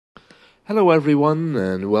Hello, everyone,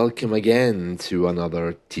 and welcome again to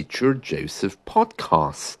another Teacher Joseph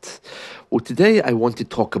podcast. Well, today I want to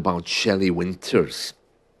talk about Shelley Winters.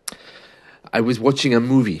 I was watching a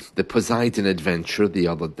movie, The Poseidon Adventure, the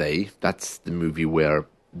other day. That's the movie where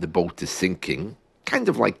the boat is sinking, kind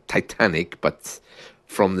of like Titanic, but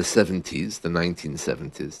from the 70s, the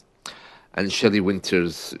 1970s. And Shelley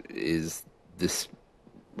Winters is this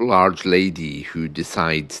large lady who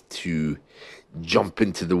decides to jump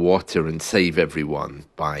into the water and save everyone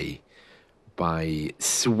by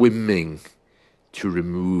swimming to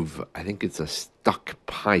remove, I think it's a stuck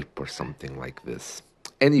pipe or something like this.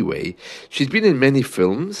 Anyway, she's been in many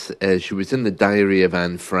films. She was in The Diary of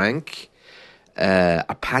Anne Frank,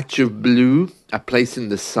 A Patch of Blue, A Place in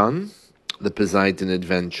the Sun, The Poseidon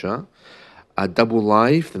Adventure, A Double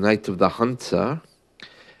Life, The Night of the Hunter.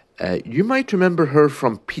 You might remember her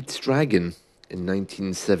from Pete's Dragon in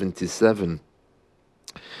 1977.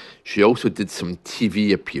 She also did some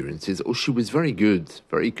TV appearances. Oh, she was very good,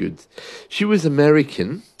 very good. She was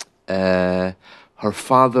American. Her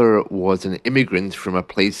father was an immigrant from a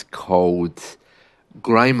place called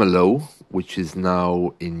Grimalo, which is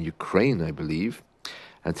now in Ukraine, I believe.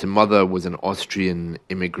 And her mother was an Austrian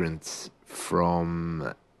immigrant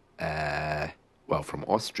from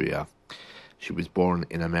Austria. She was born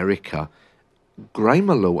in America.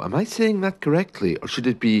 Grimalo, am I saying that correctly? Or should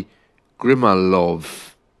it be Grimalov?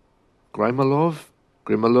 Grimalo?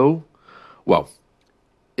 Well,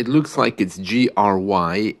 it looks like it's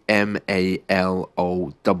Grymallow.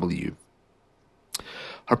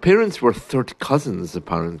 Her parents were third cousins,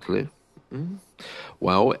 apparently.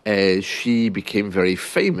 Well, she became very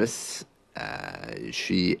famous.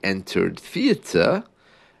 She entered theatre,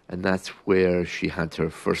 and that's where she had her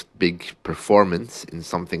first big performance in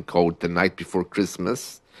something called The Night Before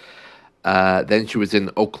Christmas. Then she was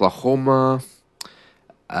in Oklahoma.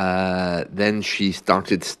 Then she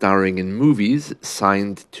started starring in movies,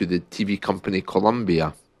 signed to the TV company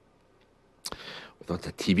Columbia. Not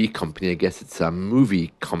a TV company, I guess it's a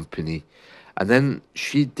movie company. And then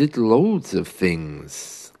she did loads of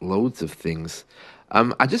things.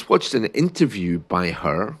 I just watched an interview by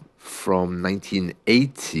her from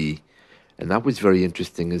 1980, and that was very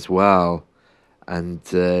interesting as well. And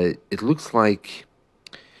it looks like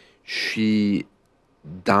she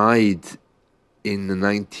died in the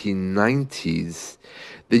 1990s.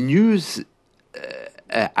 The news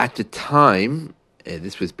at the time,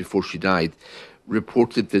 this was before she died,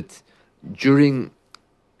 reported that during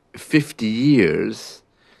 50 years,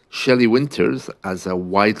 Shelley Winters, as a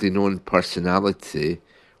widely known personality,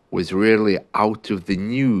 was rarely out of the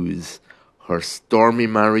news. Her stormy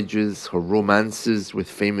marriages, her romances with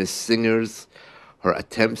famous singers, her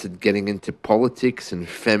attempts at getting into politics and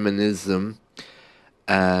feminism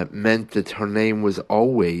meant that her name was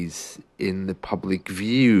always in the public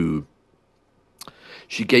view.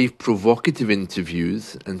 She gave provocative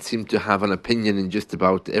interviews and seemed to have an opinion in just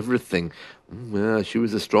about everything. Yeah, she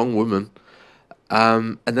was a strong woman.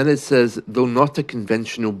 And then it says, though not a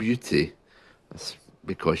conventional beauty. That's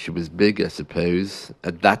because she was big, I suppose.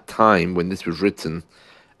 At that time, when this was written,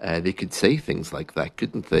 they could say things like that,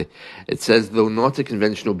 couldn't they? It says, though not a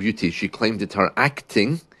conventional beauty, she claimed that her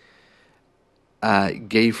acting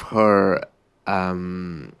gave her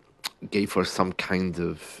some kind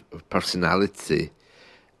of personality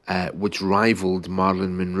which rivaled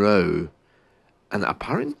Marilyn Monroe, and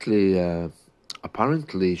apparently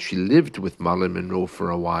she lived with Marilyn Monroe for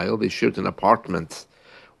a while. They shared an apartment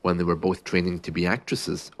when they were both training to be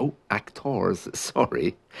actresses. Oh, actors,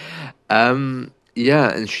 sorry. And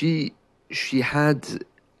she had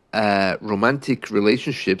romantic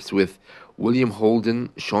relationships with William Holden,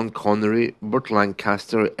 Sean Connery, Burt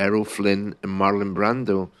Lancaster, Errol Flynn, and Marlon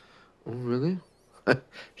Brando. Oh, really?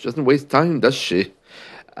 She doesn't waste time, does she?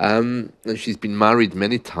 And she's been married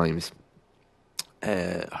many times.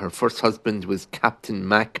 Her first husband was Captain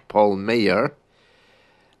Mac Paul Mayer.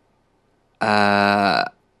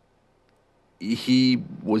 He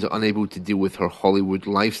was unable to deal with her Hollywood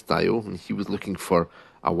lifestyle, and he was looking for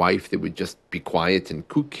a wife that would just be quiet and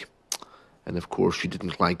cook. And of course, she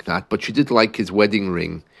didn't like that, but she did like his wedding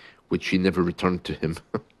ring, which she never returned to him.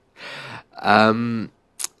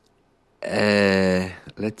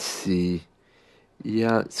 Let's see.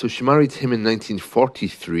 Yeah, so she married him in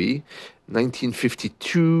 1943.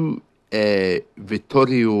 1952,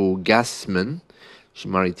 Vittorio Gassman. She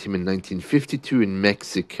married him in 1952 in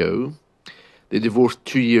Mexico. They divorced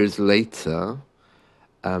 2 years later.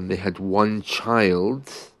 They had one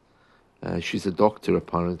child. She's a doctor,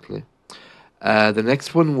 apparently. The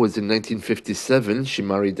next one was in 1957. She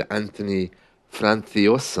married Anthony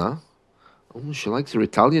Franciosa. Oh, she likes her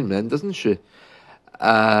Italian men, doesn't she?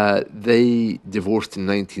 They divorced in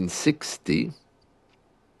 1960,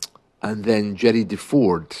 and then Jerry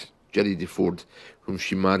DeFord, whom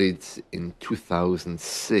she married in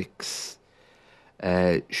 2006,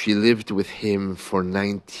 she lived with him for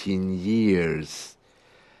 19 years.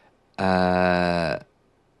 Uh,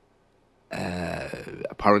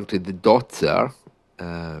 Apparently, the daughter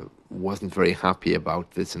wasn't very happy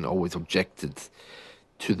about this and always objected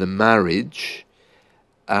to the marriage.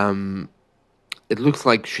 It looks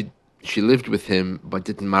like she lived with him but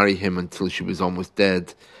didn't marry him until she was almost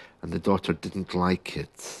dead, and the daughter didn't like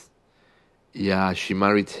it. Yeah, she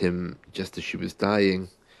married him just as she was dying.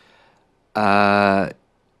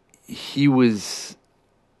 He was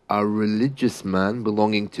a religious man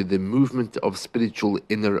belonging to the movement of spiritual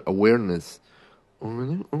inner awareness. Oh,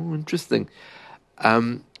 really? Oh, interesting.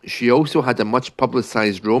 She also had a much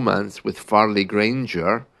publicized romance with Farley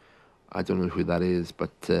Granger. I don't know who that is,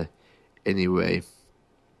 but anyway.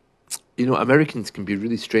 You know, Americans can be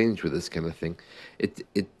really strange with this kind of thing.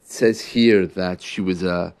 It says here that she was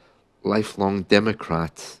a lifelong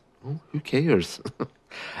Democrat. Oh, who cares?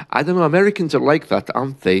 I don't know. Americans are like that,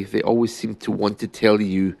 aren't they? They always seem to want to tell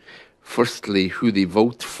you, firstly, who they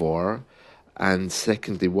vote for, and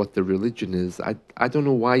secondly, what their religion is. I don't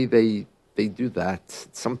know why they do that.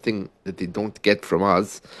 It's something that they don't get from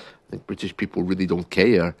us. I think British people really don't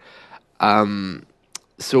care.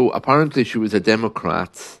 So apparently she was a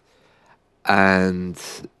Democrat, and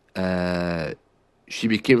she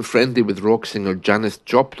became friendly with rock singer Janis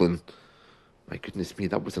Joplin. My goodness me,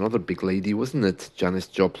 that was another big lady, wasn't it? Janis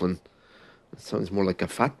Joplin. It sounds more like a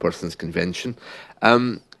fat person's convention.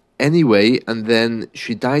 Anyway, and then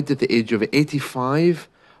she died at the age of 85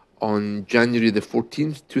 on January the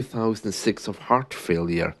 14th, 2006, of heart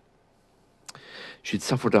failure. She'd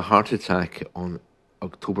suffered a heart attack on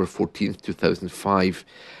October 14th, 2005.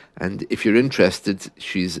 And if you're interested,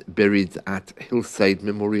 she's buried at Hillside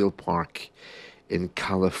Memorial Park in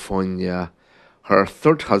California. Her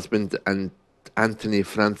third husband, Anthony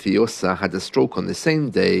Franciosa, had a stroke on the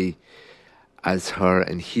same day as her,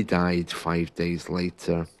 and he died 5 days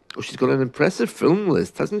later. Oh, she's got an impressive film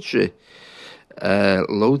list, hasn't she?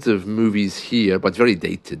 Loads of movies here, but very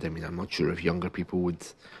dated. I mean, I'm not sure if younger people would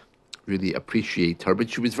really appreciate her, but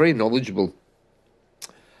she was very knowledgeable.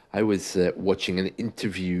 I was watching an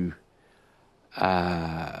interview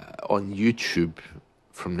on YouTube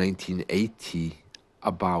from 1980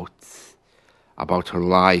 about her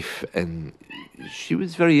life, and she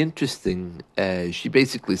was very interesting. She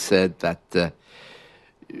basically said that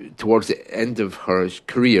towards the end of her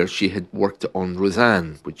career, she had worked on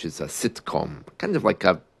Roseanne, which is a sitcom, kind of like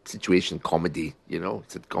a situation comedy,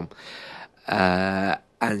 sitcom.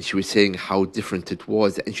 And she was saying how different it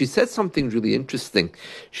was. And she said something really interesting.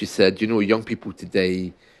 She said, young people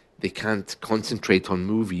today, they can't concentrate on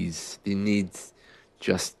movies. They need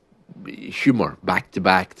just humor back to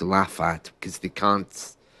back to laugh at, because they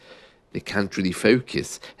can't really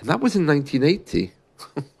focus. And that was in 1980.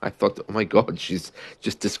 I thought, oh my God, she's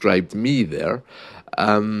just described me there.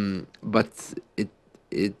 But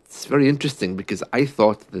it's very interesting, because I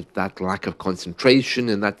thought that lack of concentration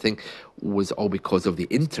and that thing was all because of the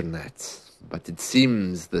internet. But it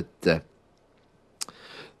seems that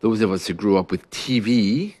those of us who grew up with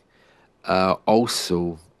TV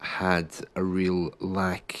also had a real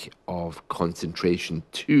lack of concentration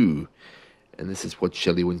too. And this is what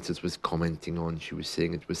Shelley Winters was commenting on. She was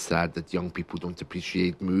saying it was sad that young people don't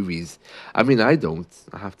appreciate movies. I mean, I don't,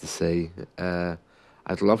 I have to say.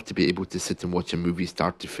 I'd love to be able to sit and watch a movie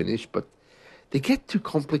start to finish, but they get too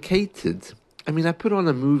complicated. I mean, I put on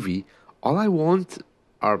a movie, all I want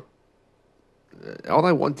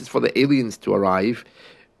is for the aliens to arrive,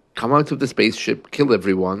 come out of the spaceship, kill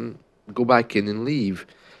everyone, go back in and leave.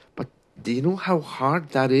 But do you know how hard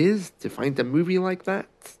that is to find a movie like that?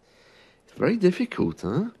 It's very difficult,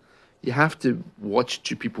 huh? You have to watch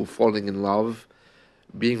two people falling in love,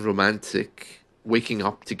 being romantic, waking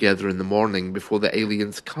up together in the morning before the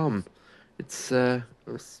aliens come. It's about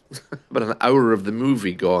an hour of the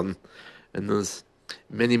movie gone, and there's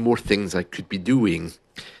many more things I could be doing.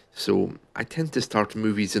 So I tend to start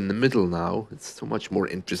movies in the middle now. It's so much more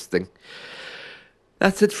interesting.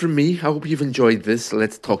 That's it from me. I hope you've enjoyed this.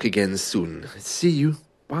 Let's talk again soon. See you.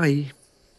 Bye.